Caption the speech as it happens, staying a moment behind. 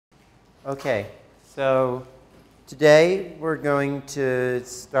Okay, so today we're going to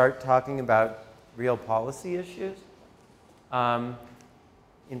start talking about real policy issues. In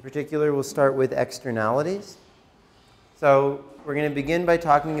particular, we'll start with externalities. So we're going to begin by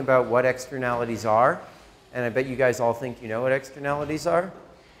talking about what externalities are. And I bet you guys all think you know what externalities are.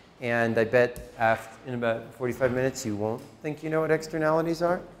 And I bet in about 45 minutes you won't think you know what externalities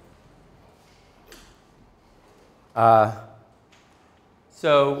are.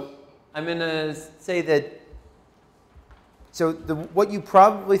 So I'm going to say that, what you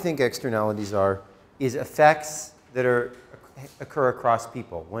probably think externalities are is effects that occur across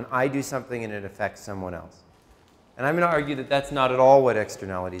people. When I do something and it affects someone else. And I'm going to argue that that's not at all what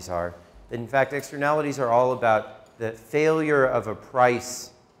externalities are. That in fact, externalities are all about the failure of a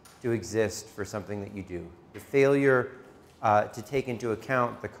price to exist for something that you do. The failure to take into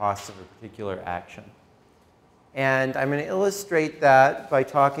account the costs of a particular action. And I'm going to illustrate that by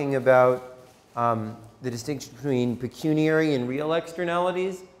talking about the distinction between pecuniary and real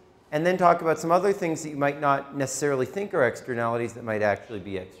externalities, and then talk about some other things that you might not necessarily think are externalities that might actually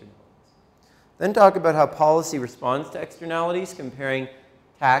be externalities. Then talk about how policy responds to externalities, comparing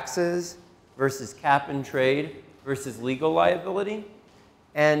taxes versus cap and trade versus legal liability.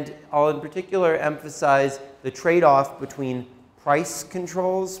 And I'll in particular emphasize the trade-off between price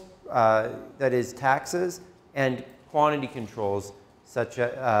controls, that is taxes, and quantity controls such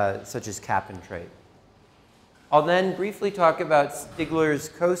as cap and trade. I'll then briefly talk about Stigler's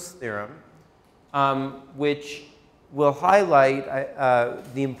Coase theorem, which will highlight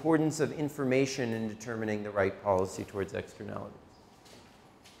the importance of information in determining the right policy towards externalities,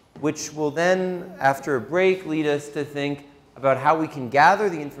 which will then, after a break, lead us to think about how we can gather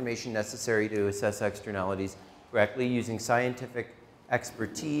the information necessary to assess externalities correctly using scientific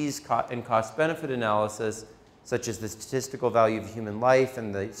expertise and cost-benefit analysis, such as the statistical value of human life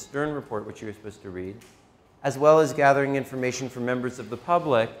and the Stern report, which you're supposed to read, as well as gathering information from members of the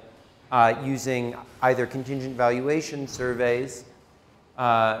public using either contingent valuation surveys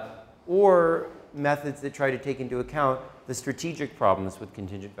or methods that try to take into account the strategic problems with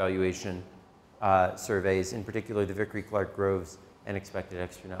contingent valuation surveys, in particular the Vickrey-Clark-Groves and expected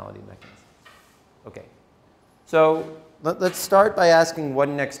externality mechanisms. Okay, so let's start by asking what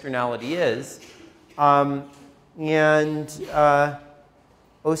an externality is.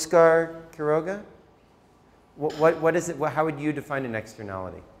 Oscar Quiroga, what is it? How would you define an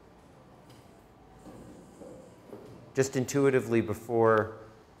externality? Just intuitively before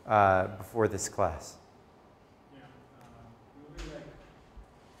this class. Yeah, it would be like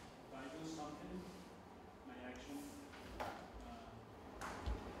if I do something, my action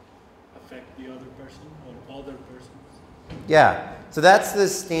affect the other person or other persons. Yeah, so that's the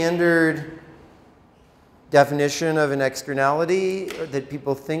standard definition of an externality that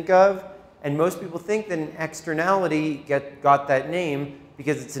people think of. And most people think that an externality got that name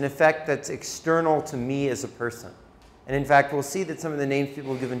because it's an effect that's external to me as a person. And in fact, we'll see that some of the names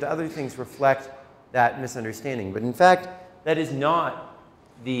people have given to other things reflect that misunderstanding. But in fact, that is not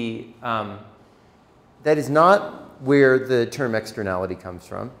where the term externality comes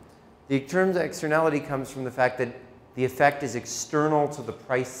from. The term externality comes from the fact that the effect is external to the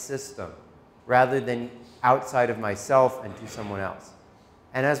price system rather than outside of myself and to someone else.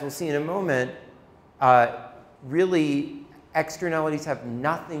 And as we'll see in a moment, really externalities have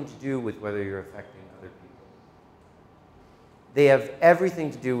nothing to do with whether you're affecting other people. They have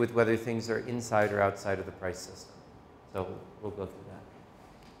everything to do with whether things are inside or outside of the price system. So we'll go through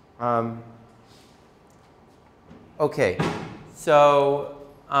that. Okay, so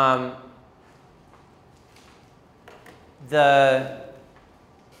the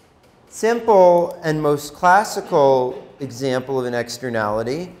simple and most classical example of an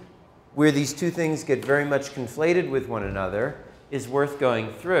externality, where these two things get very much conflated with one another, is worth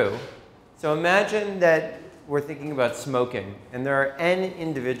going through. So imagine that we're thinking about smoking, and there are n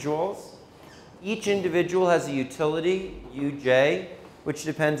individuals. Each individual has a utility, uj, which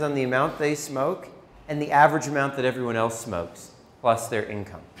depends on the amount they smoke and the average amount that everyone else smokes, plus their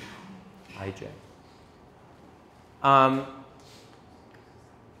income, ij.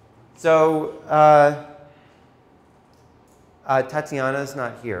 Tatiana's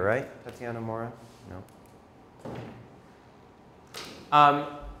not here, right? Tatiana Mora?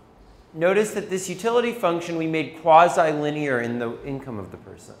 No. Notice that this utility function we made quasi-linear in the income of the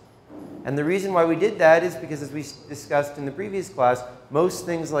person. And the reason why we did that is because, as we discussed in the previous class, most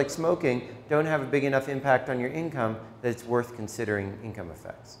things like smoking don't have a big enough impact on your income that it's worth considering income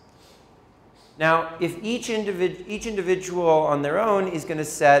effects. Now, if each individual on their own is going to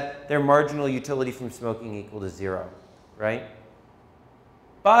set their marginal utility from smoking equal to 0, right?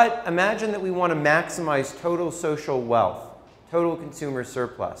 But imagine that we want to maximize total social wealth, total consumer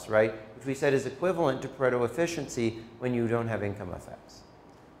surplus, right? Which we said is equivalent to Pareto efficiency when you don't have income effects.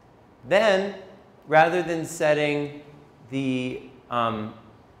 Then, rather than setting the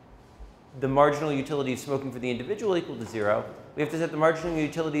marginal utility of smoking for the individual equal to 0, we have to set the marginal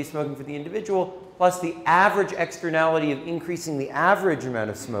utility of smoking for the individual plus the average externality of increasing the average amount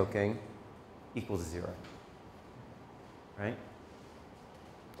of smoking equal to 0, right?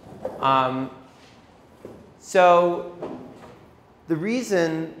 So the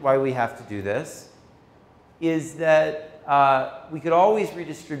reason why we have to do this is that we could always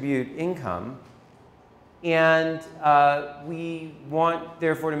redistribute income, and we want,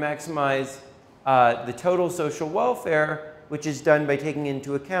 therefore, to maximize the total social welfare, which is done by taking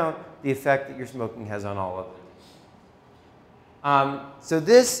into account the effect that your smoking has on all of it. So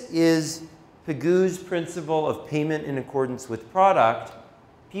this is Pigue's principle of payment in accordance with product.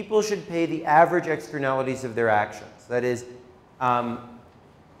 People should pay the average externalities of their actions. That is, and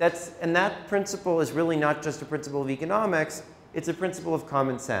that principle is really not just a principle of economics, it's a principle of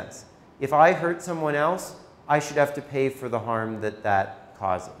common sense. If I hurt someone else, I should have to pay for the harm that that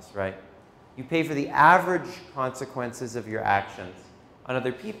causes, right? You pay for the average consequences of your actions on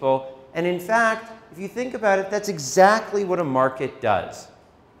other people. And in fact, if you think about it, that's exactly what a market does,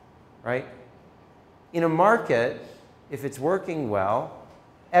 right? In a market, if it's working well,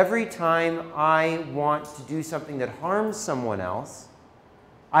 every time I want to do something that harms someone else,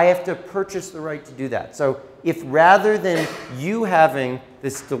 I have to purchase the right to do that. So if rather than you having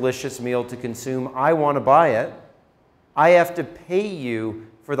this delicious meal to consume, I want to buy it, I have to pay you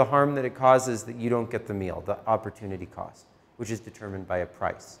for the harm that it causes that you don't get the meal, the opportunity cost, which is determined by a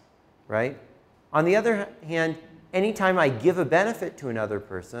price, right? On the other hand, anytime I give a benefit to another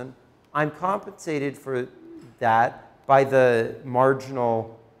person, I'm compensated for that by the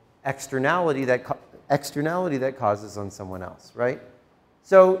marginal externality that causes on someone else, right?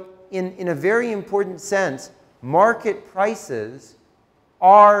 So in a very important sense, market prices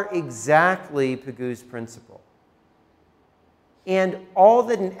are exactly Pigue's principle. And all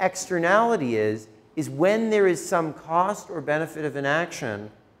that an externality is when there is some cost or benefit of an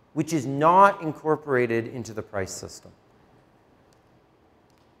action which is not incorporated into the price system.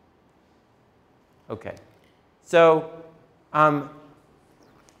 Okay, so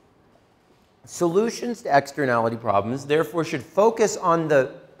solutions to externality problems, therefore, should focus on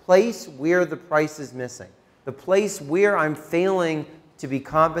the place where the price is missing, the place where I'm failing to be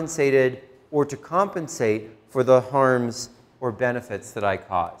compensated or to compensate for the harms or benefits that I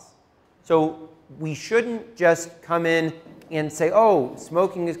cause. So we shouldn't just come in and say, oh,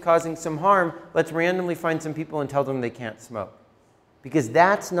 smoking is causing some harm. Let's randomly find some people and tell them they can't smoke. Because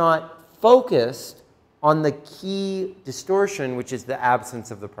that's not focused on the key distortion, which is the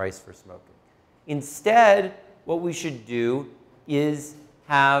absence of the price for smoking. Instead, what we should do is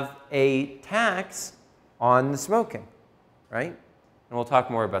have a tax on the smoking, right? And we'll talk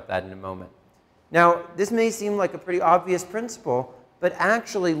more about that in a moment. Now, this may seem like a pretty obvious principle, but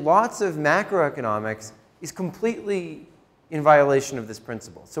actually lots of macroeconomics is completely in violation of this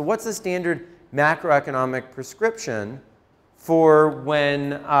principle. So what's the standard macroeconomic prescription for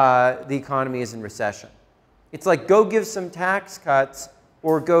when the economy is in recession? It's like, go give some tax cuts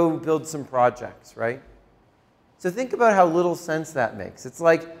or go build some projects, right? So think about how little sense that makes. It's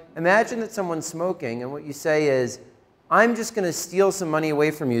like, imagine that someone's smoking and what you say is, I'm just going to steal some money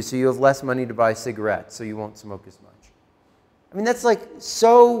away from you so you have less money to buy cigarettes, so you won't smoke as much. I mean, that's like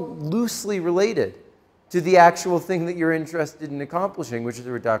so loosely related to the actual thing that you're interested in accomplishing, which is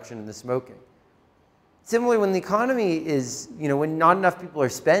a reduction in the smoking. Similarly, when the economy is, when not enough people are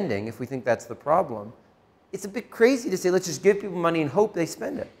spending, if we think that's the problem, it's a bit crazy to say, let's just give people money and hope they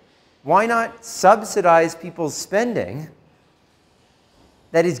spend it. Why not subsidize people's spending?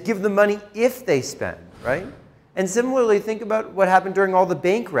 That is, give them money if they spend, right? And similarly, think about what happened during all the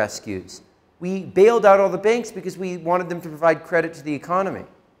bank rescues. We bailed out all the banks because we wanted them to provide credit to the economy,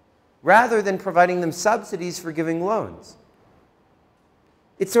 rather than providing them subsidies for giving loans.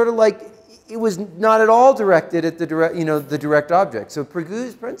 It's sort of like it was not at all directed at the direct object. So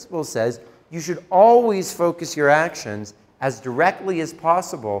Pigue's principle says you should always focus your actions as directly as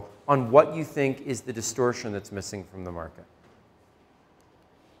possible on what you think is the distortion that's missing from the market.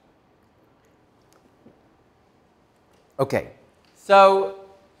 Okay, so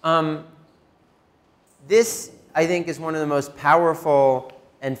this, I think, is one of the most powerful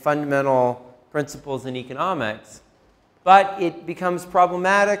and fundamental principles in economics, but it becomes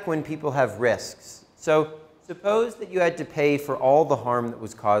problematic when people have risks. So suppose that you had to pay for all the harm that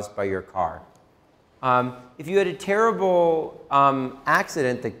was caused by your car. If you had a terrible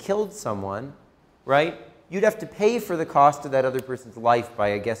accident that killed someone, right, you'd have to pay for the cost of that other person's life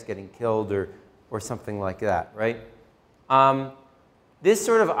by, I guess, getting killed or something like that, right? This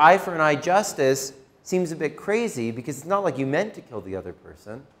sort of eye for an eye justice seems a bit crazy because it's not like you meant to kill the other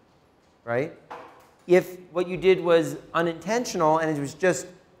person, right? If what you did was unintentional and it was just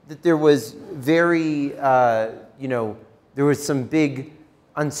that there was very, there was some big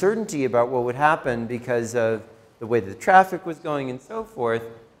uncertainty about what would happen because of the way the traffic was going and so forth,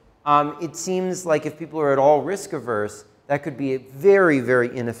 it seems like if people are at all risk averse, that could be a very,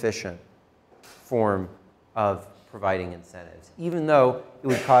 very inefficient form of providing incentives, even though it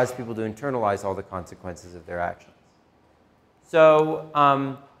would cause people to internalize all the consequences of their actions.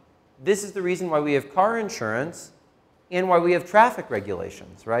 So this is the reason why we have car insurance and why we have traffic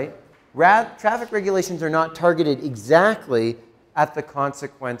regulations, right? Traffic regulations are not targeted exactly at the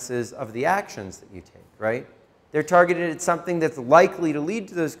consequences of the actions that you take, right? They're targeted at something that's likely to lead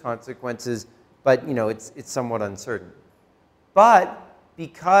to those consequences, but it's somewhat uncertain. But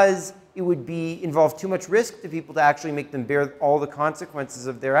because it would involve too much risk to people to actually make them bear all the consequences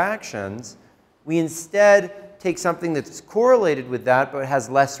of their actions, we instead take something that's correlated with that but has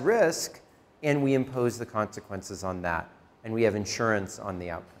less risk, and we impose the consequences on that. And we have insurance on the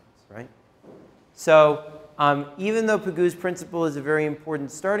outcomes, right? So even though Pagu's principle is a very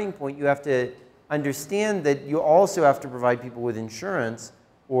important starting point, you have to understand that you also have to provide people with insurance,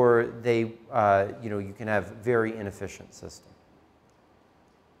 or you can have very inefficient systems.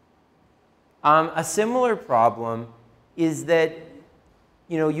 A similar problem is that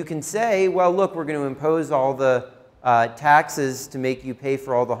you can say, well, look, we're going to impose all the taxes to make you pay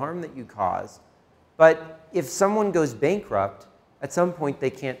for all the harm that you caused. But if someone goes bankrupt, at some point they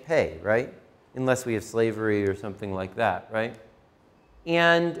can't pay, right? Unless we have slavery or something like that, right?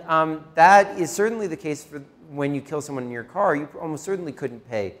 And that is certainly the case for when you kill someone in your car. You almost certainly couldn't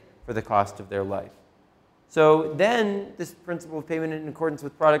pay for the cost of their life. So then this principle of payment in accordance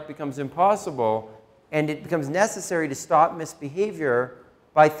with product becomes impossible, and it becomes necessary to stop misbehavior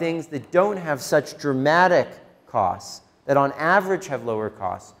by things that don't have such dramatic costs, that on average have lower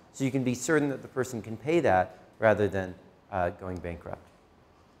costs, so you can be certain that the person can pay that rather than going bankrupt.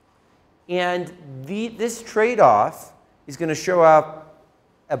 And this trade-off is going to show up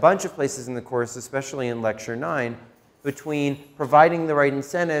a bunch of places in the course, especially in Lecture 9, between providing the right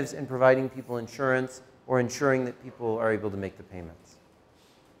incentives and providing people insurance, or ensuring that people are able to make the payments.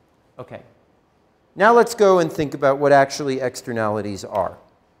 Okay. Now let's go and think about what actually externalities are.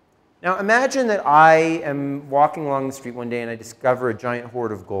 Now imagine that I am walking along the street one day and I discover a giant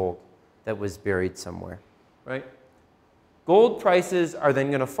hoard of gold that was buried somewhere, right? Gold prices are then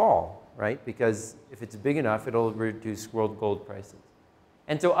going to fall, right? Because if it's big enough, it'll reduce world gold prices.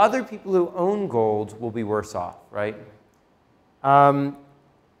 And so other people who own gold will be worse off, right?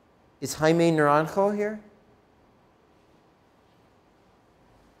 Is Jaime Naranjo here?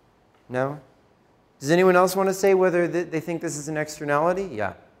 No? Does anyone else want to say whether they think this is an externality? Yeah.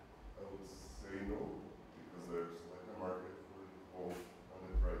 I would say no, because there's like a market for gold, and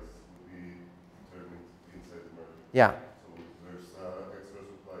the price would be determined inside the market. Yeah. So there's extra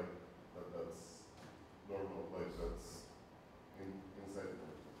supply, that's normal supply that's inside the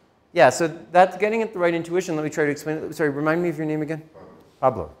market. Yeah, so that's getting at the right intuition. Let me try to explain it. Sorry, remind me of your name again?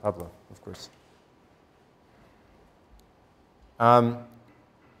 Pablo, of course.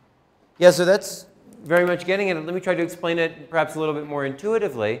 Yeah, so that's very much getting at it. Let me try to explain it perhaps a little bit more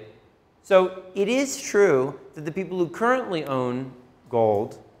intuitively. So it is true that the people who currently own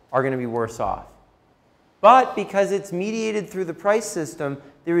gold are going to be worse off. But because it's mediated through the price system,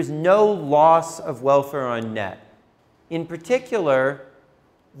 there is no loss of welfare on net. In particular,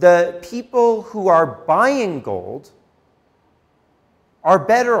 the people who are buying gold are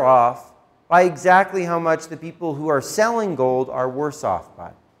better off by exactly how much the people who are selling gold are worse off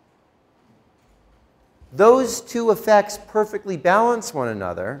by. Those two effects perfectly balance one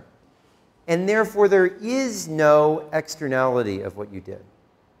another, and therefore there is no externality of what you did.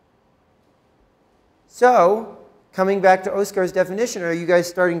 So, coming back to Oscar's definition, are you guys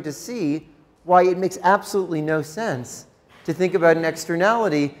starting to see why it makes absolutely no sense to think about an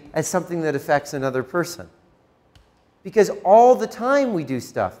externality as something that affects another person? Because all the time we do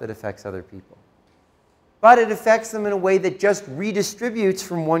stuff that affects other people. But it affects them in a way that just redistributes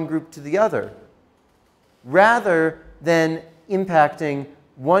from one group to the other, rather than impacting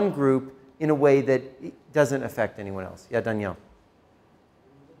one group in a way that doesn't affect anyone else. Yeah, Danielle.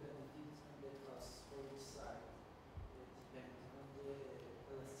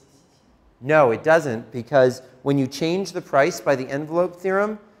 No, it doesn't, because when you change the price by the envelope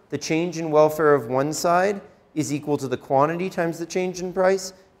theorem, the change in welfare of one side is equal to the quantity times the change in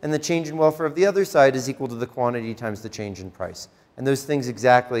price, and the change in welfare of the other side is equal to the quantity times the change in price. And those things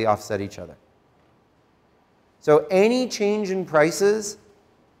exactly offset each other. So any change in prices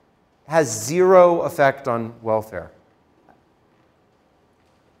has zero effect on welfare.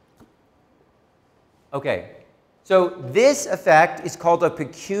 Okay, so this effect is called a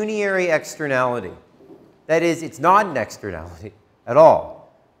pecuniary externality. That is, it's not an externality at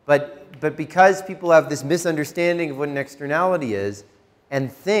all. But because people have this misunderstanding of what an externality is and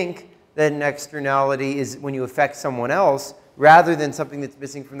think that an externality is when you affect someone else rather than something that's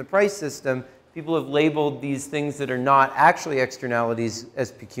missing from the price system, people have labeled these things that are not actually externalities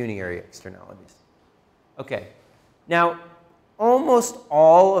as pecuniary externalities. Okay, now almost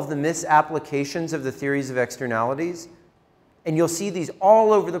all of the misapplications of the theories of externalities, and you'll see these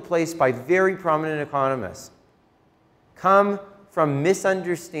all over the place by very prominent economists, come from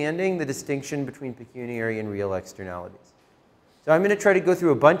misunderstanding the distinction between pecuniary and real externalities. So I'm going to try to go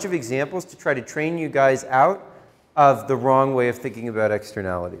through a bunch of examples to try to train you guys out of the wrong way of thinking about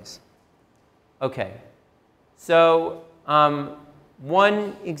externalities. Okay, so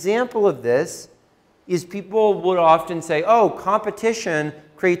one example of this is people would often say, oh, competition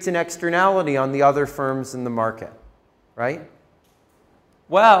creates an externality on the other firms in the market, right?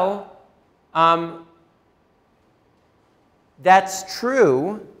 Well, that's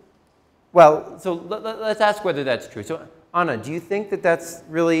true. Well, so let's ask whether that's true. So, Anna, do you think that that's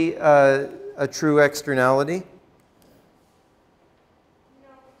really a true externality? No,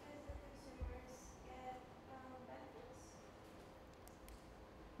 because the consumers get benefits.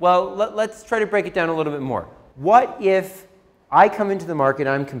 Well, let's try to break it down a little bit more. What if I come into the market,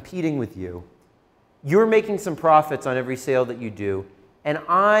 I'm competing with you, you're making some profits on every sale that you do, and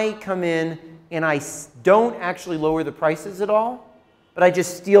I come in and I don't actually lower the prices at all, but I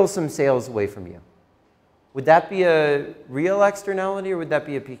just steal some sales away from you? Would that be a real externality or would that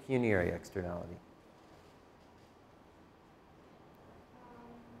be a pecuniary externality?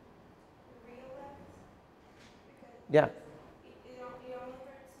 The real ones, because Yeah. it only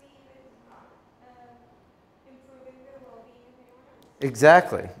hurts me if it's not improving the well-being of anyone else.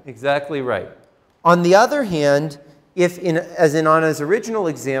 Exactly, exactly right. On the other hand, if, as in Anna's original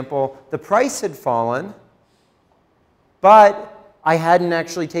example, the price had fallen, but I hadn't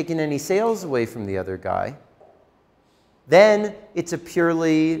actually taken any sales away from the other guy, then it's a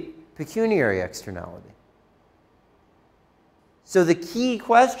purely pecuniary externality. So the key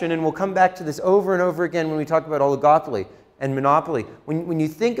question, and we'll come back to this over and over again when we talk about oligopoly and monopoly, when you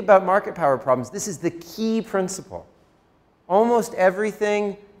think about market power problems, this is the key principle. Almost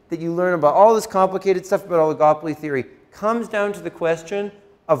everything that you learn about, all this complicated stuff about oligopoly theory, comes down to the question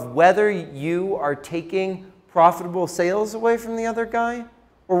of whether you are taking profitable sales away from the other guy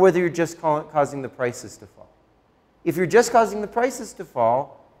or whether you're just causing the prices to fall. If you're just causing the prices to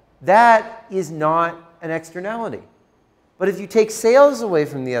fall, that is not an externality. But if you take sales away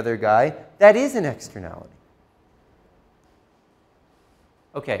from the other guy, that is an externality.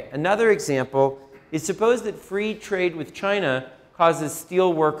 Okay, another example is suppose that free trade with China causes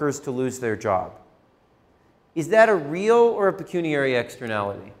steel workers to lose their job. Is that a real or a pecuniary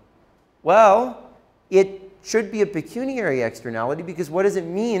externality? Well, it should be a pecuniary externality because what does it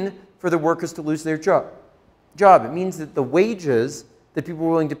mean for the workers to lose their job? It means that the wages that people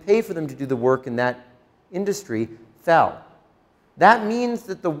were willing to pay for them to do the work in that industry fell. That means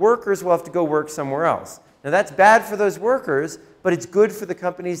that the workers will have to go work somewhere else. Now that's bad for those workers, but it's good for the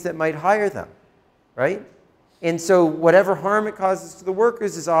companies that might hire them, right? And so whatever harm it causes to the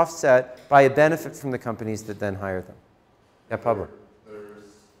workers is offset by a benefit from the companies that then hire them. Yeah, Pablo. There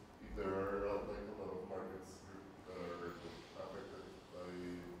are like a lot of markets that are affected by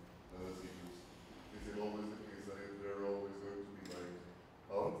those issues. Is it always the case that they're always going to be like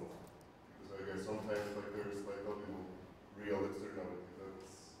balanced? Because I guess sometimes like there's like a real externality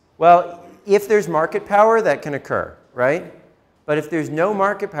that's. Well, if there's market power, that can occur, right? But if there's no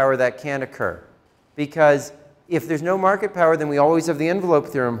market power, that can't occur. Because if there's no market power, then we always have the envelope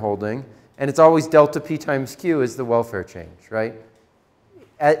theorem holding, and it's always delta P times Q is the welfare change, right?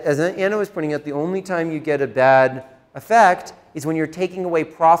 As Anna was pointing out, the only time you get a bad effect is when you're taking away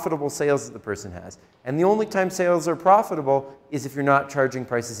profitable sales that the person has. And the only time sales are profitable is if you're not charging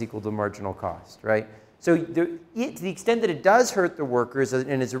prices equal to marginal cost, right? So to the extent that it does hurt the workers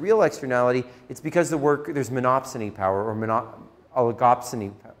and is a real externality, it's because there's monopsony power or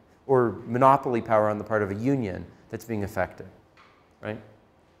oligopsony power, or monopoly power on the part of a union that's being affected, right?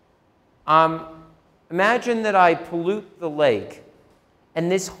 Imagine that I pollute the lake,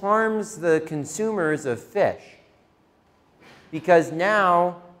 and this harms the consumers of fish, because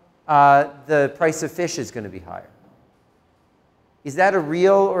now the price of fish is going to be higher. Is that a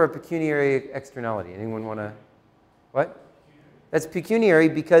real or a pecuniary externality? Anyone want to? What? That's pecuniary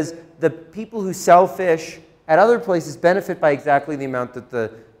because the people who sell fish at other places benefit by exactly the amount that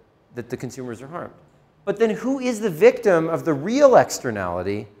the consumers are harmed. But then who is the victim of the real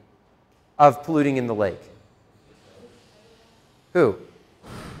externality of polluting in the lake? Who?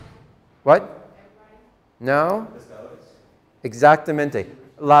 What? No? Exactamente.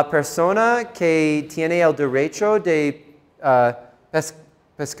 La persona que tiene el derecho de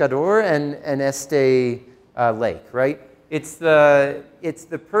pescador en este lake, right? It's the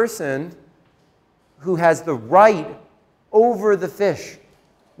person who has the right over the fish.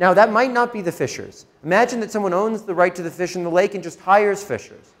 Now, that might not be the fishers. Imagine that someone owns the right to the fish in the lake and just hires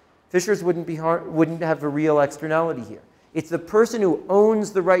fishers. Fishers wouldn't have a real externality here. It's the person who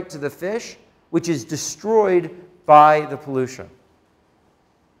owns the right to the fish, which is destroyed by the pollution.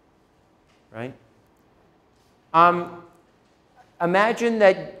 Right? Imagine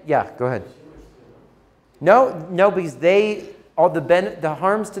that, yeah, go ahead. No, because the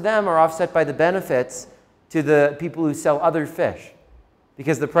harms to them are offset by the benefits to the people who sell other fish.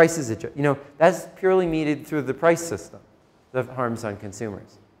 Because the prices, that's purely mediated through the price system, the harms on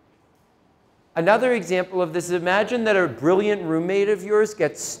consumers. Another example of this is imagine that a brilliant roommate of yours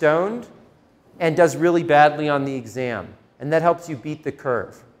gets stoned and does really badly on the exam. And that helps you beat the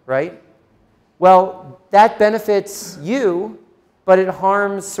curve, right? Well, that benefits you, but it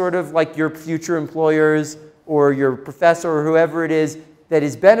harms sort of like your future employers or your professor or whoever it is that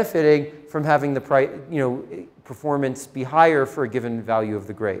is benefiting from having the performance be higher for a given value of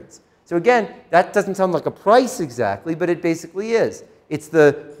the grades. So again, that doesn't sound like a price exactly, but it basically is. It's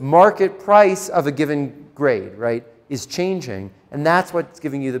the market price of a given grade, right, is changing, and that's what's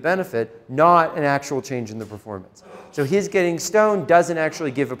giving you the benefit, not an actual change in the performance. So his getting stoned doesn't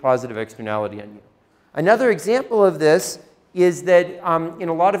actually give a positive externality on you. Another example of this is that in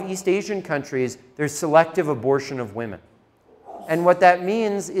a lot of East Asian countries, there's selective abortion of women. And what that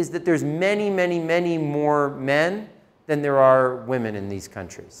means is that there's many, many, many more men than there are women in these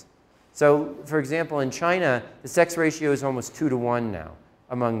countries. So, for example, in China, the sex ratio is almost 2-to-1 now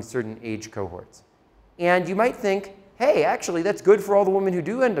among certain age cohorts. And you might think, hey, actually, that's good for all the women who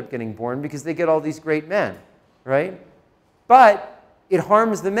do end up getting born because they get all these great men, right? But it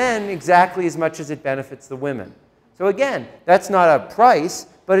harms the men exactly as much as it benefits the women. So again, that's not a price,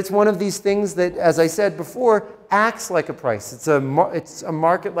 but it's one of these things that, as I said before, acts like a price. It's a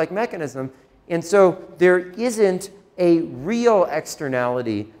market-like mechanism. And so there isn't a real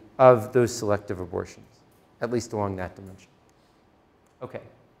externality of those selective abortions, at least along that dimension. Okay.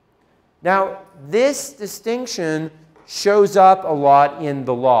 Now, this distinction shows up a lot in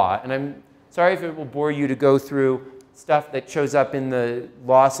the law. And I'm sorry if it will bore you to go through stuff that shows up in the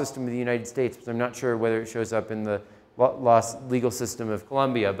law system of the United States, because I'm not sure whether it shows up in the legal system of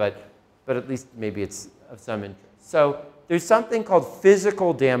Colombia, but at least maybe it's of some interest. So there's something called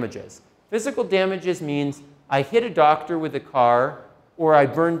physical damages. Physical damages means I hit a doctor with a car or I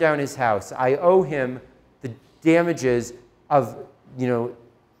burned down his house. I owe him the damages of,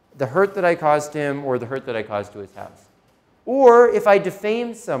 the hurt that I caused him or the hurt that I caused to his house. Or if I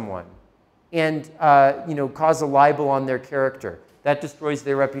defame someone and cause a libel on their character, that destroys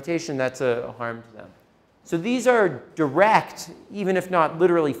their reputation, that's a harm to them. So these are direct, even if not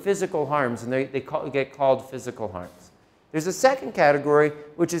literally physical harms, and they get called physical harms. There's a second category,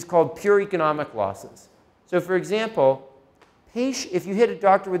 which is called pure economic losses. So for example, if you hit a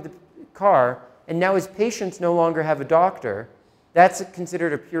doctor with the car, and now his patients no longer have a doctor, that's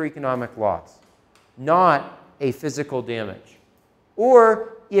considered a pure economic loss, not a physical damage.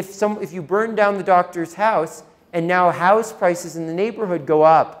 Or if you burn down the doctor's house, and now house prices in the neighborhood go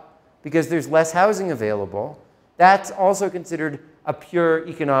up because there's less housing available, that's also considered a pure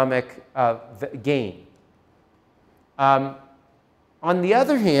economic gain. On the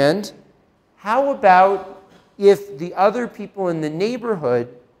other hand, how about if the other people in the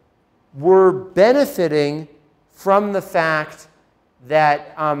neighborhood were benefiting from the fact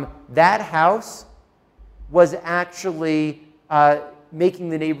that that house was actually making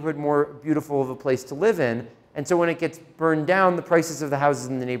the neighborhood more beautiful of a place to live in, and so when it gets burned down, the prices of the houses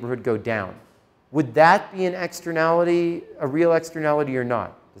in the neighborhood go down. Would that be an externality, a real externality or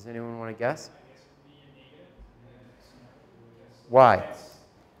not? Does anyone want to guess? I guess it would be a negative. Why? Yes.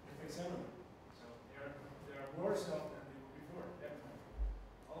 If it's similar. So they are worse off than they were before,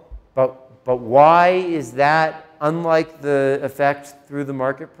 definitely. But why is that, unlike the effect through the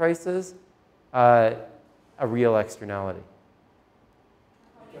market prices, a real externality?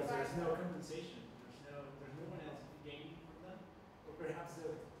 Because there's no compensation. There's no one else gaining from them. Or perhaps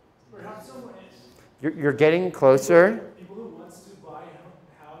the You're getting closer. People who wants to buy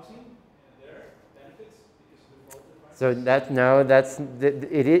housing and their benefits because of the defaulted prices. So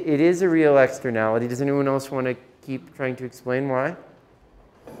it is a real externality. Does anyone else want to keep trying to explain why?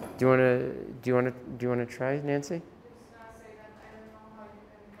 Do you want to try, Nancy? Just gonna say that I don't know how you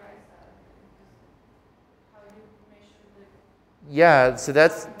can price that. How you measure the. Yeah, so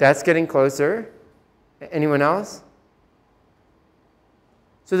that's getting closer. Anyone else?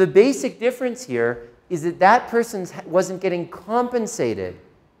 So the basic difference here is that that person wasn't getting compensated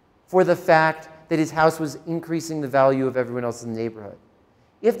for the fact that his house was increasing the value of everyone else in the neighborhood.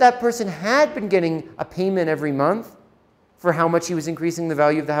 If that person had been getting a payment every month for how much he was increasing the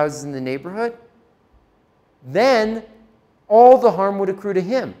value of the houses in the neighborhood, then all the harm would accrue to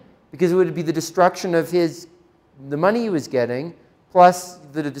him, because it would be the destruction of the money he was getting plus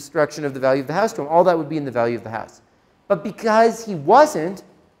the destruction of the value of the house to him. All that would be in the value of the house. But because he wasn't,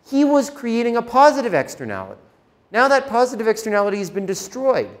 he was creating a positive externality. Now that positive externality has been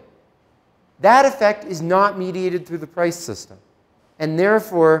destroyed. That effect is not mediated through the price system, and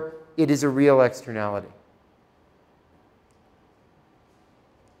therefore it is a real externality.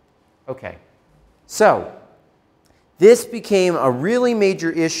 Okay, so this became a really major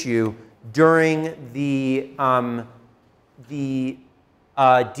issue during the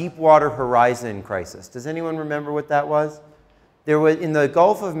Deepwater Horizon crisis. Does anyone remember what that was? There was, in the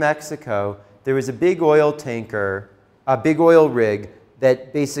Gulf of Mexico, there was a big oil tanker, a big oil rig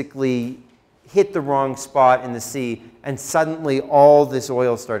that basically hit the wrong spot in the sea, and suddenly all this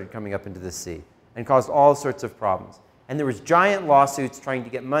oil started coming up into the sea and caused all sorts of problems. And there was giant lawsuits trying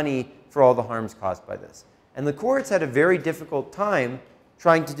to get money for all the harms caused by this. And the courts had a very difficult time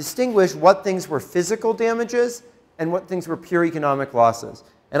trying to distinguish what things were physical damages and what things were pure economic losses.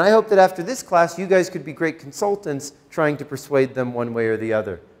 And I hope that after this class, you guys could be great consultants trying to persuade them one way or the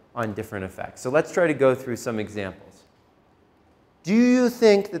other on different effects. So let's try to go through some examples. Do you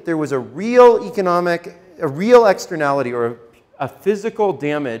think that there was a real externality or a physical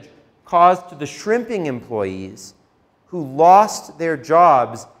damage caused to the shrimping employees who lost their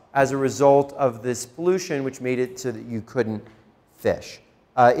jobs as a result of this pollution, which made it so that you couldn't fish?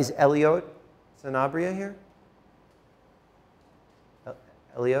 Is Elliot Sanabria here?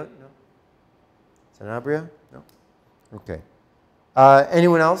 Elliot? No? Sanabria? No? Okay.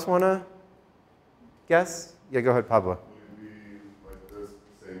 Anyone else want to guess? Yeah, go ahead, Pablo. Would it be like this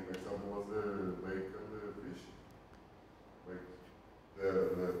same example as the lake and the fish? Like the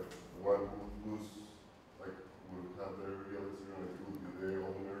one who lose, like would have the real externality would be the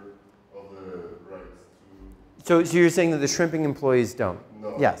owner of the rights to. So you're saying that the shrimping employees don't?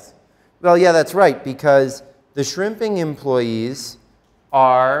 No. Yes. Well, yeah, that's right, because the shrimping employees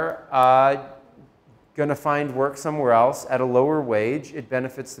are going to find work somewhere else at a lower wage. It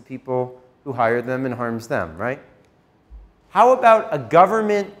benefits the people who hire them and harms them, right? How about a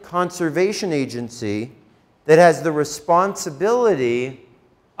government conservation agency that has the responsibility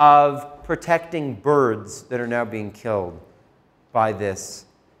of protecting birds that are now being killed by this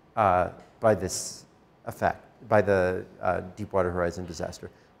effect, by the Deepwater Horizon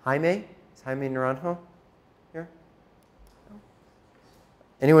disaster? Jaime? Is Jaime Naranjo here?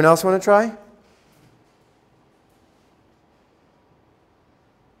 Anyone else want to try?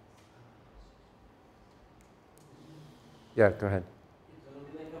 Yeah, go ahead. It's going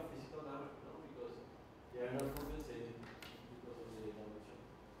to be like a physical damage, no? Because they are not compensated because of the damage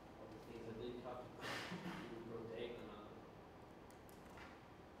of the things that they have to protect and all.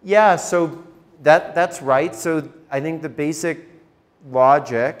 Yeah, so that's right. So I think the basic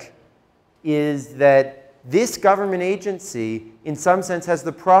logic is that this government agency, in some sense, has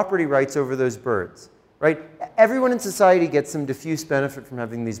the property rights over those birds, right? Everyone in society gets some diffuse benefit from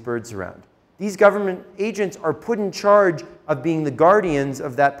having these birds around. These government agents are put in charge of being the guardians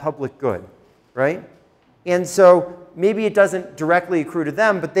of that public good, right? And so maybe it doesn't directly accrue to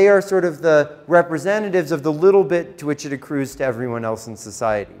them, but they are sort of the representatives of the little bit to which it accrues to everyone else in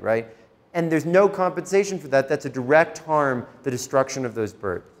society, right? And there's no compensation for that. That's a direct harm, the destruction of those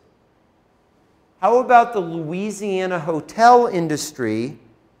birds. How about the Louisiana hotel industry,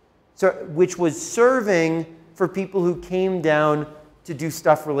 which was serving for people who came down to do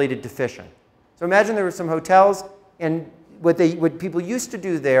stuff related to fishing? So imagine there were some hotels, and what people used to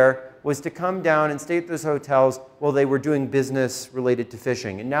do there was to come down and stay at those hotels while they were doing business related to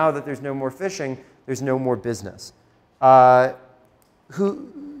fishing. And now that there's no more fishing, there's no more business. Does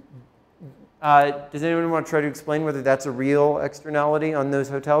anyone want to try to explain whether that's a real externality on those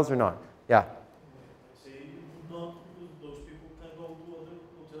hotels or not? Yeah. Say not because those people can go to other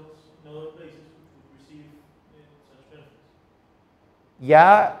hotels in other places to receive such benefits.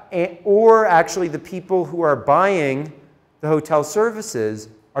 Yeah, or actually the people who are buying the hotel services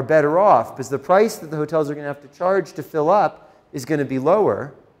are better off because the price that the hotels are going to have to charge to fill up is going to be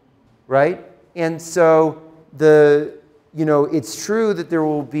lower, right? And so it's true that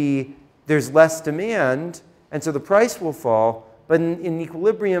there's less demand, and so the price will fall, but in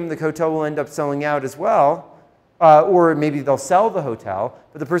equilibrium, the hotel will end up selling out as well, or maybe they'll sell the hotel,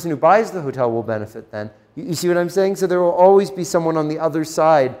 but the person who buys the hotel will benefit then. You see what I'm saying? So there will always be someone on the other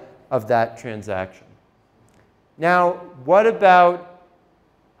side of that transaction. Now, what about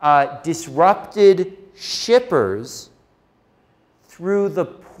disrupted shippers through the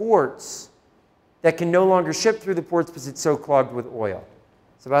ports that can no longer ship through the ports because it's so clogged with oil?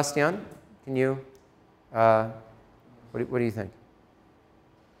 Sebastian, can you, what do you think?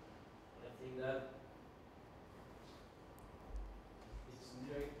 I think that it's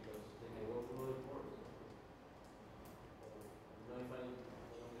direct because they can go through the port. I don't know if I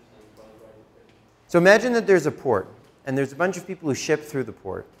understand quite right. So imagine that there's a port, and there's a bunch of people who ship through the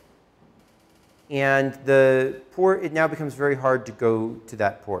port. And the port, it now becomes very hard to go to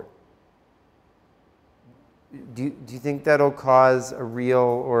that port. Do you think that'll cause a real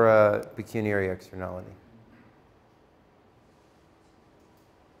or a pecuniary externality?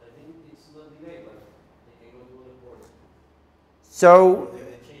 I think it's not direct, but they can go through the port. So,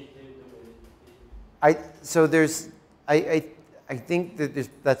 They change I think that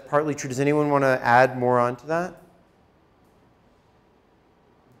that's partly true. Does anyone want to add more onto that?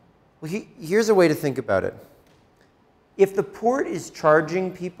 Well, here's a way to think about it. If the port is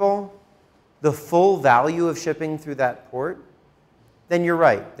charging people the full value of shipping through that port, then you're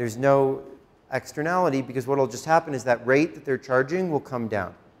right. There's no externality because what will just happen is that rate that they're charging will come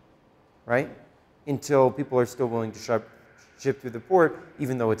down, right? Until people are still willing to ship through the port,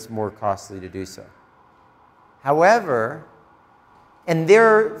 even though it's more costly to do so. However, and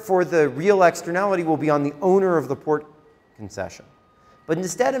therefore the real externality will be on the owner of the port concession. But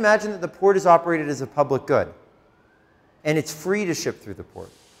instead, imagine that the port is operated as a public good, and it's free to ship through the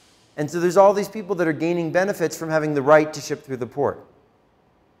port. And so there's all these people that are gaining benefits from having the right to ship through the port.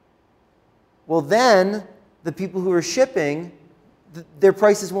 Well, then, the people who are shipping, their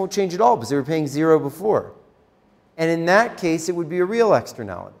prices won't change at all because they were paying zero before. And in that case, it would be a real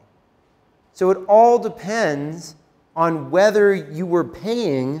externality. So it all depends on whether you were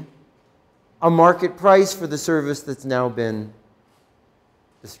paying a market price for the service that's now been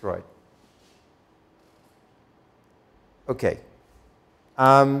destroyed. Okay.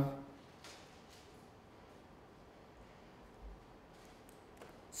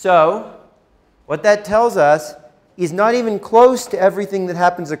 So, what that tells us is not even close to everything that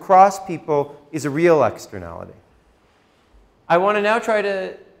happens across people is a real externality. I want to now try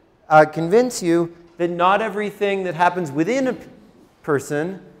to convince you that not everything that happens within a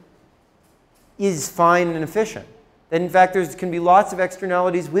person is fine and efficient. That in fact there can be lots of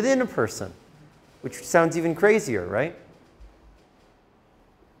externalities within a person, which sounds even crazier, right?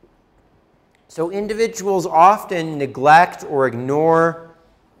 So individuals often neglect or ignore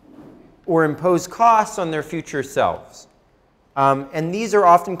or impose costs on their future selves. And these are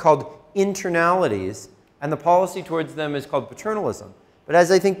often called internalities, and the policy towards them is called paternalism. But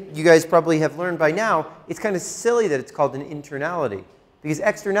as I think you guys probably have learned by now, it's kind of silly that it's called an internality, because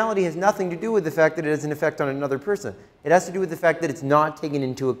externality has nothing to do with the fact that it has an effect on another person. It has to do with the fact that it's not taken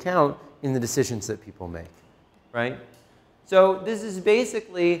into account in the decisions that people make, right? So this is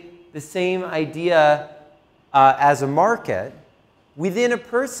basically the same idea as a market. Within a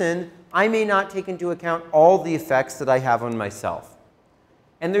person, I may not take into account all the effects that I have on myself.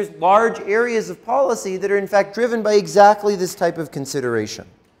 And there's large areas of policy that are in fact driven by exactly this type of consideration.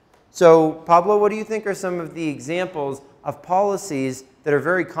 So Pablo, what do you think are some of the examples of policies that are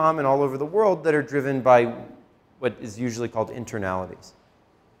very common all over the world that are driven by what is usually called internalities?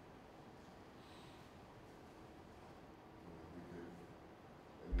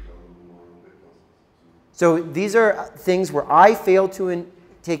 So these are things where I fail to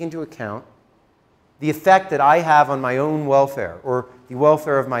take into account the effect that I have on my own welfare or the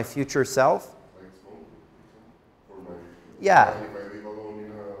welfare of my future self. Like smoking, for my, Yeah. If I live alone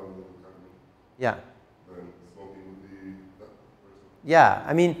in a little cabin, Yeah. then smoking would be that person. Yeah,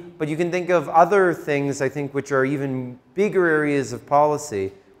 I mean, but you can think of other things, I think, which are even bigger areas of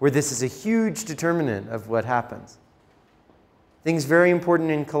policy where this is a huge determinant of what happens. Things very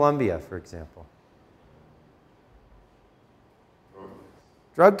important in Colombia, for example.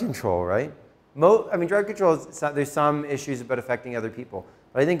 Drug control, right? I mean, drug control, there's some issues about affecting other people.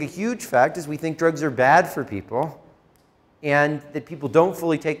 But I think a huge fact is we think drugs are bad for people, and that people don't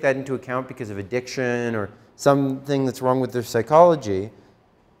fully take that into account because of addiction or something that's wrong with their psychology,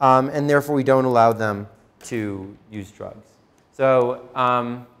 and therefore we don't allow them to use drugs.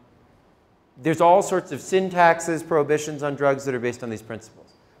 So there's all sorts of syntaxes, prohibitions on drugs that are based on these principles.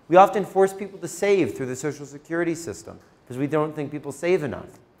 We often force people to save through the Social Security system because we don't think people save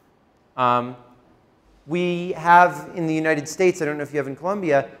enough. We have in the United States, I don't know if you have in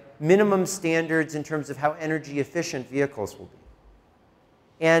Colombia, minimum standards in terms of how energy efficient vehicles will be.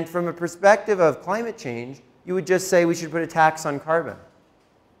 And from a perspective of climate change, you would just say we should put a tax on carbon.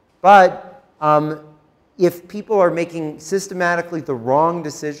 But if people are making systematically the wrong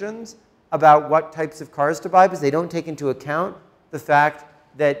decisions about what types of cars to buy because they don't take into account the fact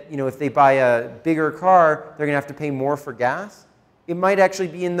that if they buy a bigger car, they're going to have to pay more for gas, it might actually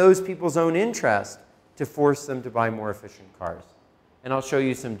be in those people's own interest to force them to buy more efficient cars. And I'll show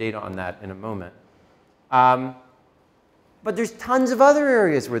you some data on that in a moment. But there's tons of other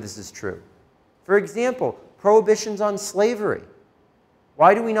areas where this is true. For example, prohibitions on slavery.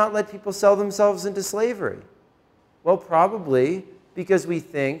 Why do we not let people sell themselves into slavery? Well, probably because we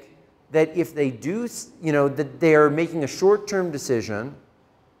think that if they do, that they're making a short-term decision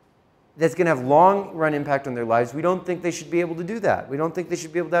that's going to have long-run impact on their lives. We don't think they should be able to do that. We don't think they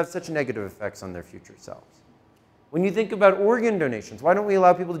should be able to have such negative effects on their future selves. When you think about organ donations, why don't we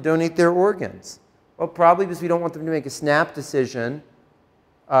allow people to donate their organs? Well, probably because we don't want them to make a snap decision,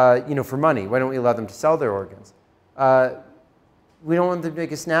 for money. Why don't we allow them to sell their organs? We don't want them to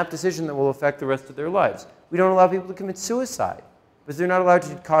make a snap decision that will affect the rest of their lives. We don't allow people to commit suicide because they're not allowed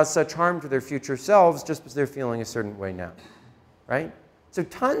to cause such harm to their future selves just because they're feeling a certain way now, right? So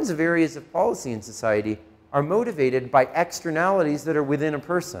tons of areas of policy in society are motivated by externalities that are within a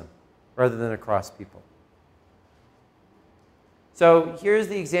person rather than across people. So here's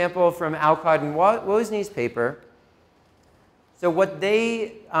the example from Alcott and Wozney's paper. So what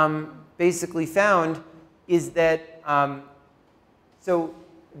they basically found is that, so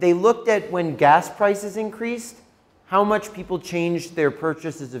they looked at when gas prices increased, how much people changed their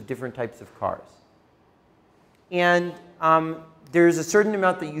purchases of different types of cars. And there's a certain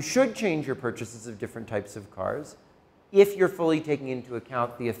amount that you should change your purchases of different types of cars if you're fully taking into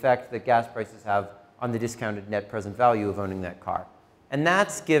account the effect that gas prices have on the discounted net present value of owning that car. And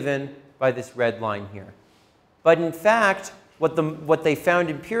that's given by this red line here. But in fact, what they found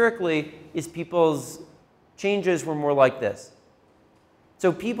empirically is people's changes were more like this.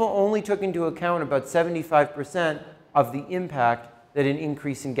 So people only took into account about 75% of the impact that an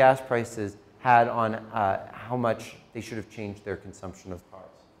increase in gas prices had on how much they should have changed their consumption of cars.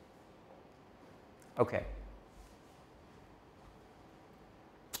 Okay.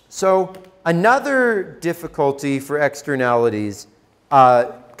 So another difficulty for externalities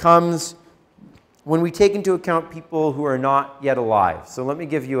comes when we take into account people who are not yet alive. So let me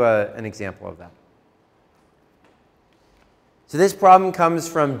give you an example of that. So this problem comes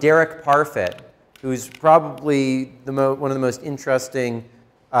from Derek Parfit, who's probably one of the most interesting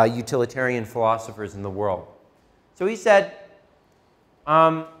utilitarian philosophers in the world. So he said,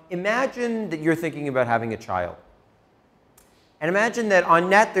 imagine that you're thinking about having a child. And imagine that on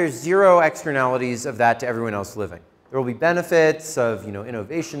net there's zero externalities of that to everyone else living. There will be benefits of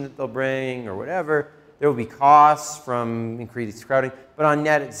innovation that they'll bring or whatever. There will be costs from increased crowding, but on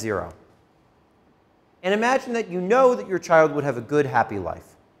net it's zero. And imagine that you know that your child would have a good, happy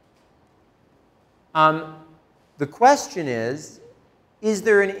life. The question is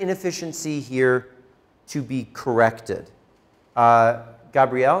there an inefficiency here to be corrected?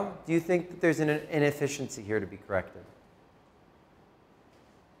 Gabrielle, do you think that there's an inefficiency here to be corrected?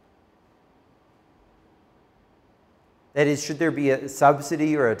 That is, should there be a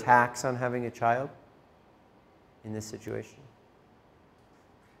subsidy or a tax on having a child in this situation?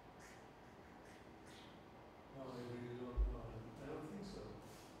 No, I really don't think so.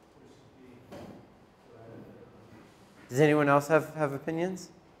 There should be, Does anyone else have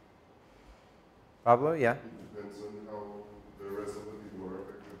opinions? Pablo, yeah? It depends on how the rest of the people are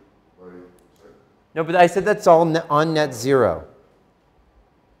affected by check. No, but I said that's all on net zero.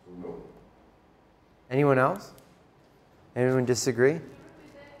 So no. Anyone else? Anyone disagree?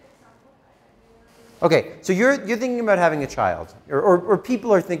 Okay, so you're thinking about having a child, or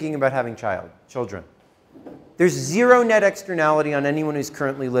people are thinking about having children. There's zero net externality on anyone who's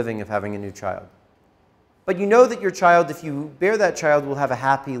currently living of having a new child. But you know that your child, if you bear that child, will have a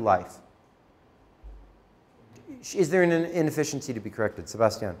happy life. Is there an inefficiency to be corrected?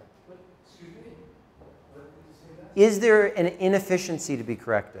 Sebastian? excuse me? What did you say that? Is there an inefficiency to be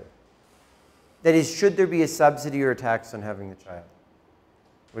corrected? That is, should there be a subsidy or a tax on having the child?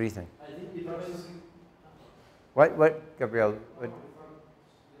 What do you think? I think it depends. What, Gabrielle? What?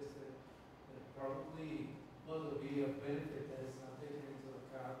 Probably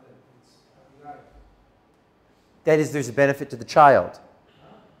That is, there's a benefit to the child.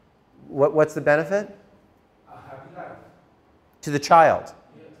 What's the benefit? A happy life. To the child,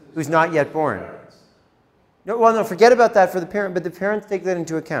 who's not yet born. No, well, no, forget about that for the parent, but the parents take that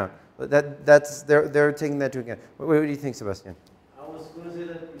into account. They're taking that into account. What do you think, Sebastian? I was going to say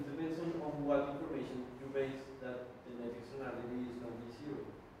that it depends on what information you base that the net externality is going to be zero.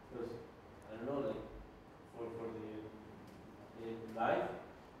 Because, I don't know, like, for the life,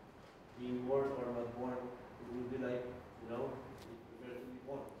 being born or not born, it will be like, you know, it prefers to be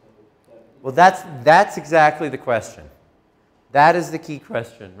born. So Well, that's exactly the question. That is the key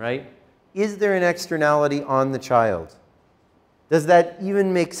question, right? Is there an externality on the child? Does that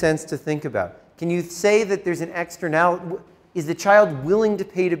even make sense to think about? Can you say that there's an externality? Is the child willing to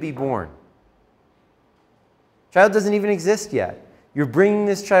pay to be born? Child doesn't even exist yet. You're bringing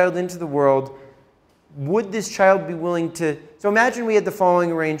this child into the world. Would this child be willing to? So imagine we had the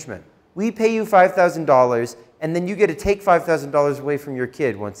following arrangement. We pay you $5,000, and then you get to take $5,000 away from your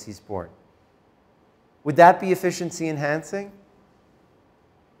kid once he's born. Would that be efficiency enhancing?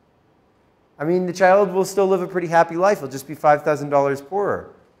 I mean, the child will still live a pretty happy life. He'll just be $5,000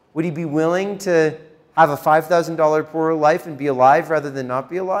 poorer. Would he be willing to have a $5,000 poorer life and be alive rather than not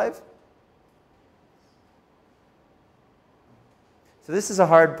be alive? So this is a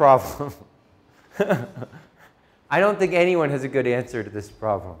hard problem. I don't think anyone has a good answer to this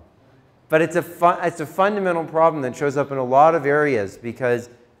problem. But it's a fundamental problem that shows up in a lot of areas because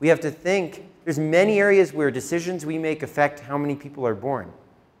we have to think. There's many areas where decisions we make affect how many people are born.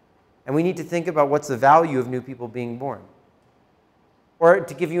 And we need to think about what's the value of new people being born. Or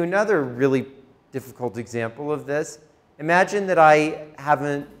to give you another really difficult example of this, imagine that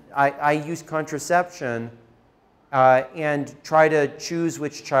I use contraception and try to choose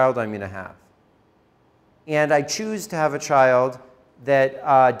which child I'm going to have. And I choose to have a child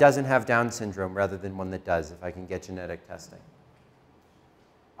that doesn't have Down syndrome rather than one that does, if I can get genetic testing.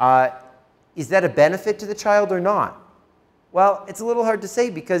 Is that a benefit to the child or not? Well, it's a little hard to say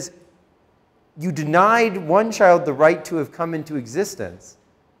because you denied one child the right to have come into existence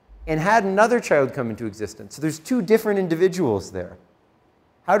and had another child come into existence. So there's two different individuals there.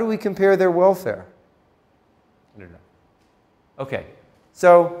 How do we compare their welfare? I don't know. Okay,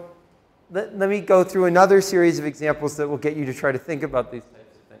 so let me go through another series of examples that will get you to try to think about these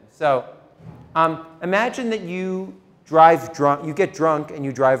types of things. So imagine that you get drunk and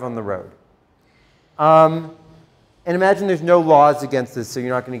you drive on the road. And imagine there's no laws against this, so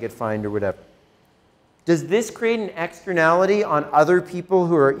you're not going to get fined or whatever. Does this create an externality on other people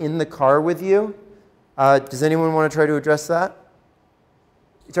who are in the car with you? Does anyone want to try to address that?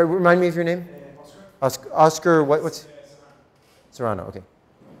 Sorry, remind me of your name? Oscar. Oscar, what's? Serrano, okay.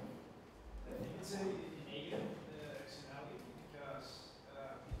 I think it's a negative externality because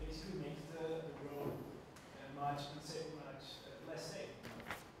it basically makes the road much less safe.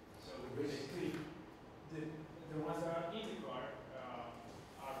 So basically, the ones that are in the car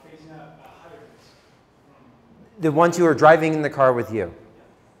are facing a higher risk. The ones who are driving in the car with you.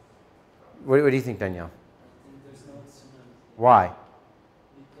 What do you think, Danielle? I think there's no externality. Why?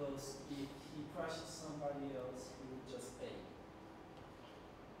 Because if he crashes somebody else, he would just pay.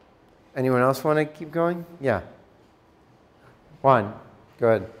 Anyone else want to keep going? Yeah. Juan, go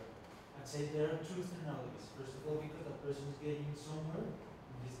ahead. I'd say there are two externalities. First of all, because that person is getting somewhere,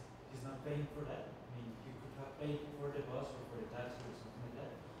 he's not paying for that. I mean, he could have paid for the bus or for the taxi or something like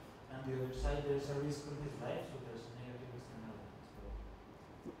that. And the other side, there's a risk on his life, so there's a negative externality as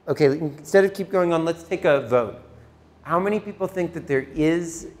well. Okay, instead of keep going on, let's take a vote. How many people think that there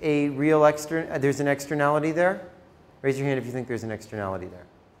is a real there's an externality there? Raise your hand if you think there's an externality there.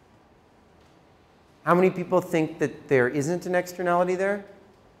 How many people think that there isn't an externality there?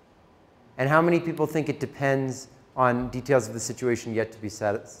 And how many people think it depends on details of the situation yet to be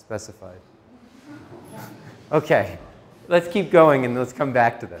specified? Okay, let's keep going and let's come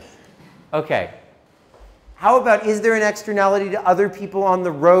back to this. Okay, how about, is there an externality to other people on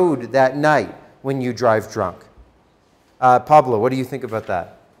the road that night when you drive drunk? Pablo, what do you think about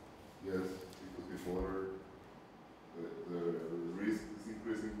that? Yes, because before the risk is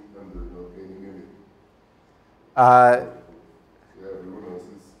increasing and they're not gaining anything. Yeah, everyone else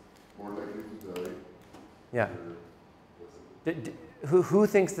is more likely to die. Yeah. Who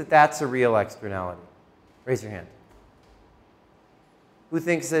thinks that that's a real externality? Raise your hand. Who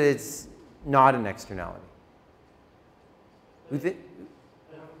thinks that it's not an externality? Who I have a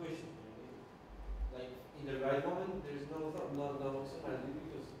question. Like, in the right moment, there's no externality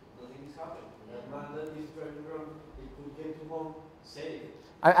because nothing is happening. That man that is driving around, he could get to home safe.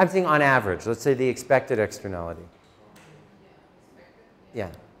 I'm saying on average. Let's say the expected externality. Yeah.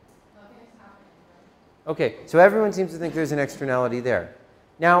 Nothing is happening, Okay, so everyone seems to think there's an externality there.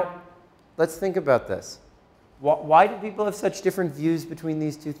 Now, let's think about this. Why do people have such different views between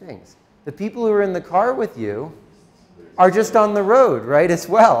these two things? The people who are in the car with you are just on the road, right, as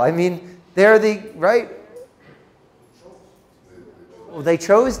well. I mean, they're the, right? Well, they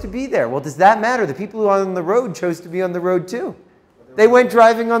chose to be there. Well, does that matter? The people who are on the road chose to be on the road too. They went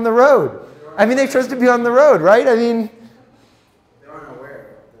driving on the road. I mean, they chose to be on the road, right? I mean, They aren't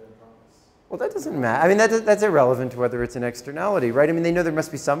aware of the drunkenness. well, that doesn't matter. I mean, that's irrelevant to whether it's an externality, right? I mean, they know there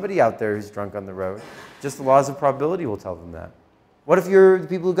must be somebody out there who's drunk on the road. Just the laws of probability will tell them that. What if the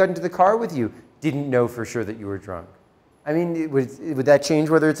people who got into the car with you didn't know for sure that you were drunk? I mean, would that change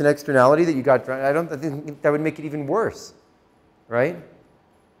whether it's an externality that you got drunk? I think that would make it even worse, right?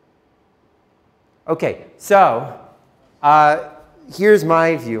 Okay, so here's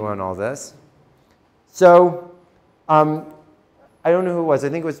my view on all this. So I don't know who it was. I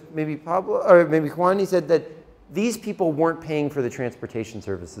think it was maybe Pablo or maybe Juan. He said that these people weren't paying for the transportation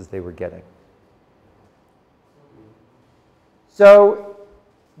services they were getting. So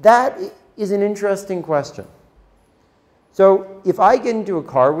that is an interesting question. So if I get into a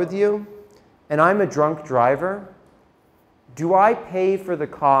car with you and I'm a drunk driver, do I pay for the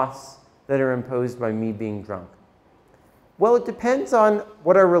costs that are imposed by me being drunk? Well, it depends on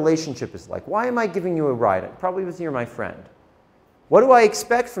what our relationship is like. Why am I giving you a ride? Probably because you're my friend. What do I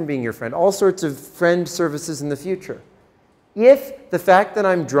expect from being your friend? All sorts of friend services in the future. If the fact that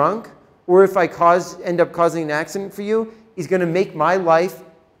I'm drunk, or if I end up causing an accident for you, is going to make my life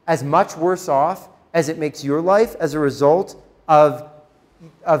as much worse off as it makes your life as a result of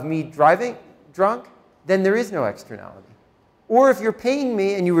me driving drunk, then there is no externality. Or if you're paying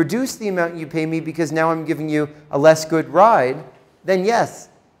me and you reduce the amount you pay me because now I'm giving you a less good ride, then yes,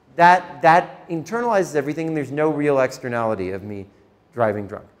 that internalizes everything and there's no real externality of me driving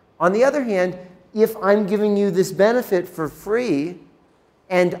drunk. On the other hand, if I'm giving you this benefit for free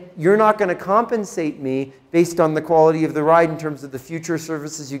and you're not going to compensate me based on the quality of the ride in terms of the future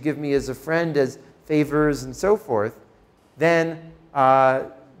services you give me as a friend, as favors and so forth, then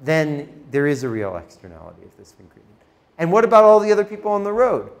there is a real externality of this ingredient. And what about all the other people on the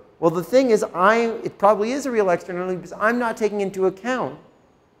road? Well, the thing is, it probably is a real externality because I'm not taking into account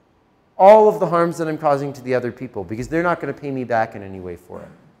all of the harms that I'm causing to the other people because they're not going to pay me back in any way for it.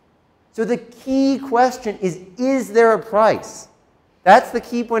 So the key question is there a price? That's the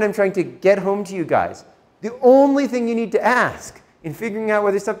key point I'm trying to get home to you guys. The only thing you need to ask in figuring out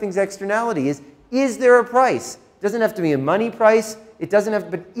whether something's externality is there a price? It doesn't have to be a money price. It doesn't have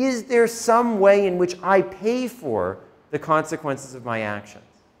to, but is there some way in which I pay for the consequences of my actions?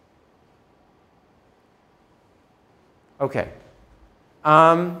 Okay.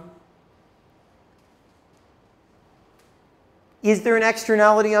 Is there an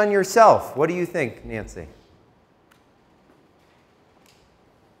externality on yourself? What do you think, Nancy?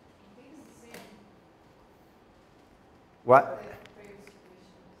 What?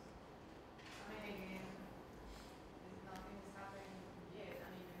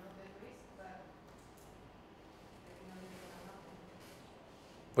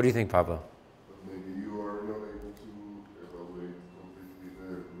 What do you think, Pablo? But maybe you are not able to evaluate completely the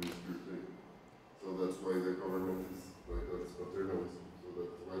risk you're taking. So that's why the government is like that's paternalism. So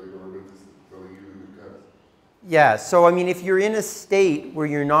that's why the government is telling you you can't. Yeah, so I mean, if you're in a state where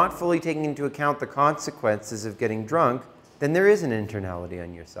you're not fully taking into account the consequences of getting drunk, then there is an internality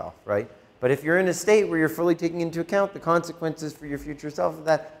on yourself, right? But if you're in a state where you're fully taking into account the consequences for your future self of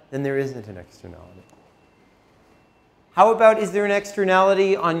that, then there isn't an externality. How about, is there an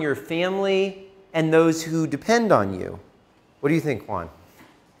externality on your family and those who depend on you? What do you think, Juan?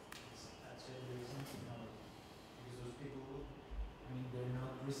 That's it, there isn't, because those people, I mean, they're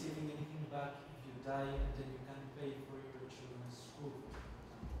not receiving anything back if you die and then you can pay for your children's school, for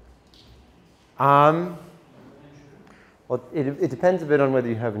example. Well, it depends a bit on whether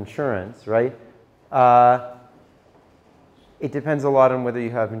you have insurance, right? It depends a lot on whether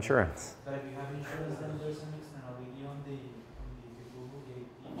you have insurance. But if you have insurance, then there's an externality on the people who gave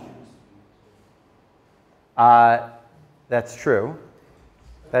the insurance to you. That's true.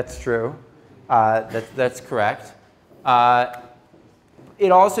 That's true. That's correct.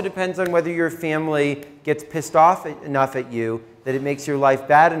 It also depends on whether your family gets pissed off enough at you that it makes your life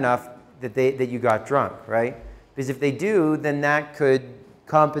bad enough that you got drunk, right? Because if they do, then that could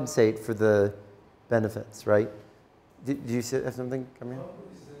compensate for the benefits, right? Do you have something coming up?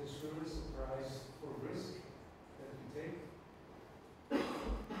 Is the insurance a price for risk that you take?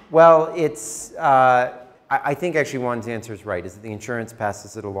 Well, it's, I think actually Juan's answer is right, is that the insurance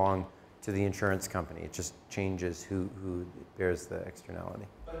passes it along to the insurance company. It just changes who bears the externality.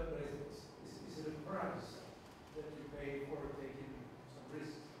 But is it a price?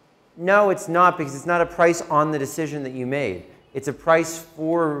 No, it's not, because it's not a price on the decision that you made. It's a price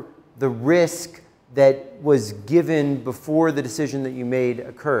for the risk that was given before the decision that you made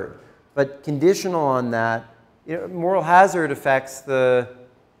occurred. But conditional on that, moral hazard affects the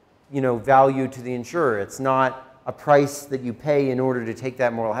value to the insurer. It's not a price that you pay in order to take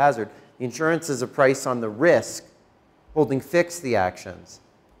that moral hazard. The insurance is a price on the risk, holding fixed the actions.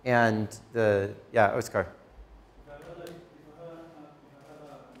 And yeah, Oscar. If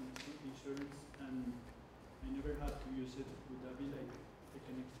I had insurance and I never had to use it, would that be like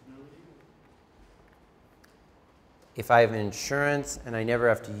an externality? If I have insurance and I never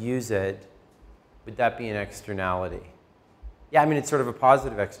have to use it, would that be an externality? Yeah, I mean, it's sort of a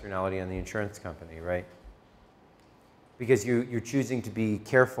positive externality on the insurance company, right? Because you're choosing to be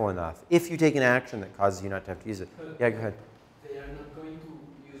careful enough. If you take an action that causes you not to have to use it. Yeah, go ahead. They are not going to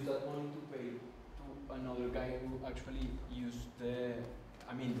use that money to pay to another guy who actually used the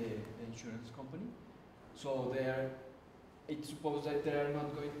insurance company. So it's supposed that they are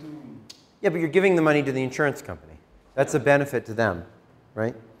not going to. Yeah, but you're giving the money to the insurance company. That's a benefit to them,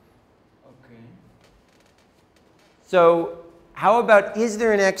 right? Okay. So how about, is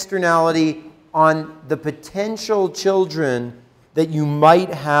there an externality on the potential children that you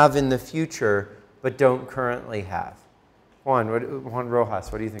might have in the future but don't currently have? Juan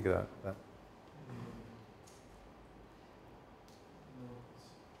Rojas, what do you think about that?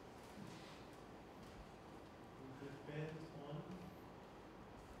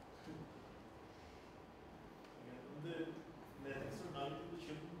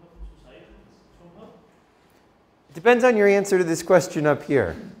 It depends on your answer to this question up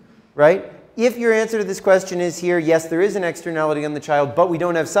here, right? If your answer to this question is here, yes, there is an externality on the child, but we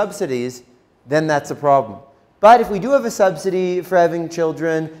don't have subsidies, then that's a problem. But if we do have a subsidy for having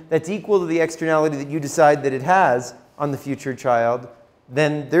children that's equal to the externality that you decide that it has on the future child,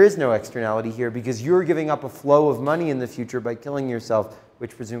 then there is no externality here because you're giving up a flow of money in the future by killing yourself,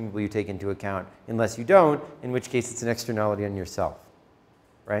 which presumably you take into account, unless you don't, in which case it's an externality on yourself,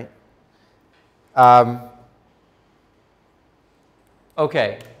 right?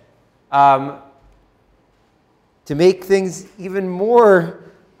 Okay. To make things even more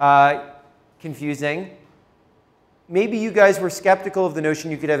confusing, maybe you guys were skeptical of the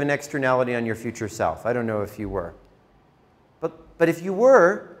notion you could have an externality on your future self. I don't know if you were. But if you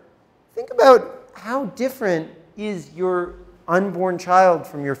were, think about how different is your unborn child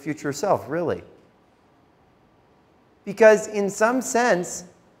from your future self, really. Because in some sense,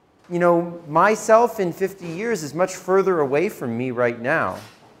 myself in 50 years is much further away from me right now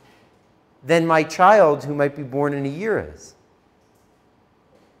than my child who might be born in a year is.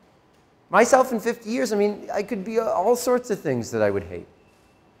 Myself in 50 years, I mean, I could be all sorts of things that I would hate.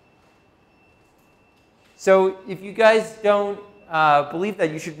 So if you guys don't believe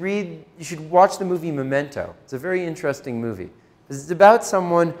that, you should watch the movie Memento. It's a very interesting movie. It's about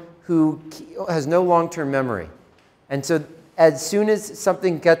someone who has no long-term memory. And so as soon as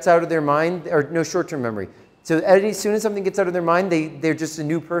something gets out of their mind, or no short-term memory, so as soon as something gets out of their mind, they're just a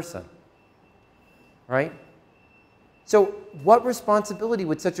new person, right? So what responsibility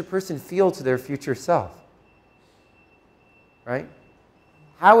would such a person feel to their future self, right?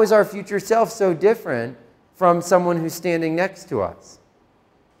 How is our future self so different from someone who's standing next to us?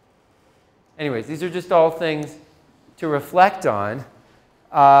 Anyways, these are just all things to reflect on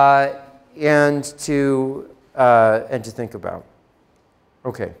and to think about.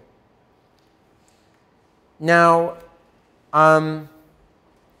 Okay. Now, why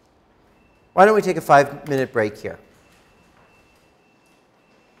don't we take a 5-minute break here?